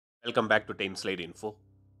Welcome back to 10 Slide Info.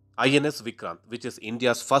 INS Vikrant, which is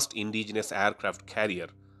India's first indigenous aircraft carrier,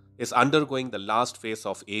 is undergoing the last phase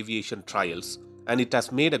of aviation trials, and it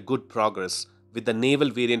has made a good progress with the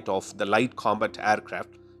naval variant of the light combat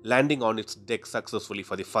aircraft landing on its deck successfully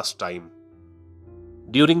for the first time.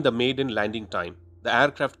 During the maiden landing time, the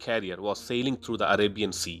aircraft carrier was sailing through the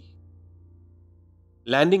Arabian Sea.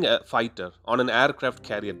 Landing a fighter on an aircraft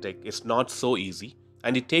carrier deck is not so easy,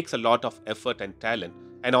 and it takes a lot of effort and talent,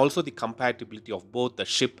 and also the compatibility of both the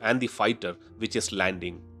ship and the fighter which is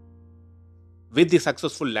landing. With the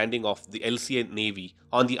successful landing of the LCA-Navy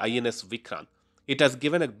on the INS Vikrant, it has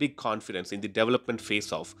given a big confidence in the development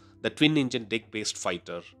phase of the twin-engine deck-based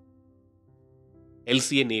fighter.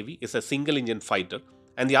 LCA-Navy is a single-engine fighter,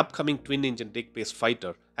 and the upcoming twin-engine deck-based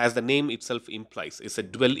fighter, as the name itself implies, is a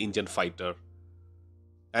dual-engine fighter.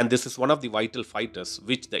 And this is one of the vital fighters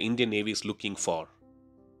which the Indian Navy is looking for.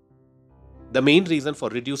 The main reason for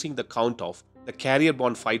reducing the count of the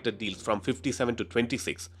carrier-borne fighter deals from 57 to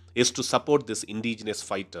 26 is to support this indigenous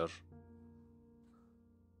fighter.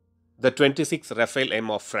 The 26 Rafale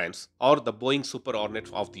M of France or the Boeing Super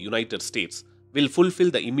Hornet of the United States will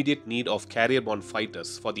fulfill the immediate need of carrier-borne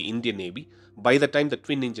fighters for the Indian Navy by the time the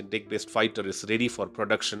twin-engine deck-based fighter is ready for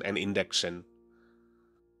production and induction.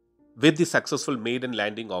 With the successful maiden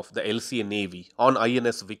landing of the LCA-Navy on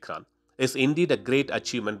INS Vikrant is indeed a great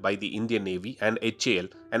achievement by the Indian Navy and HAL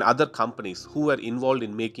and other companies who were involved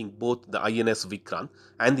in making both the INS Vikrant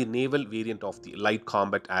and the naval variant of the light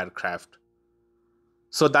combat aircraft.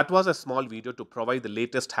 So that was a small video to provide the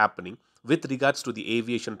latest happening with regards to the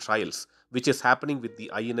aviation trials which is happening with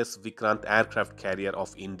the INS Vikrant aircraft carrier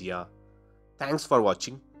of India. Thanks for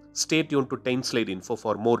watching. Stay tuned to 10 Slide Info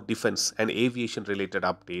for more defense and aviation related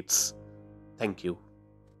updates. Thank you.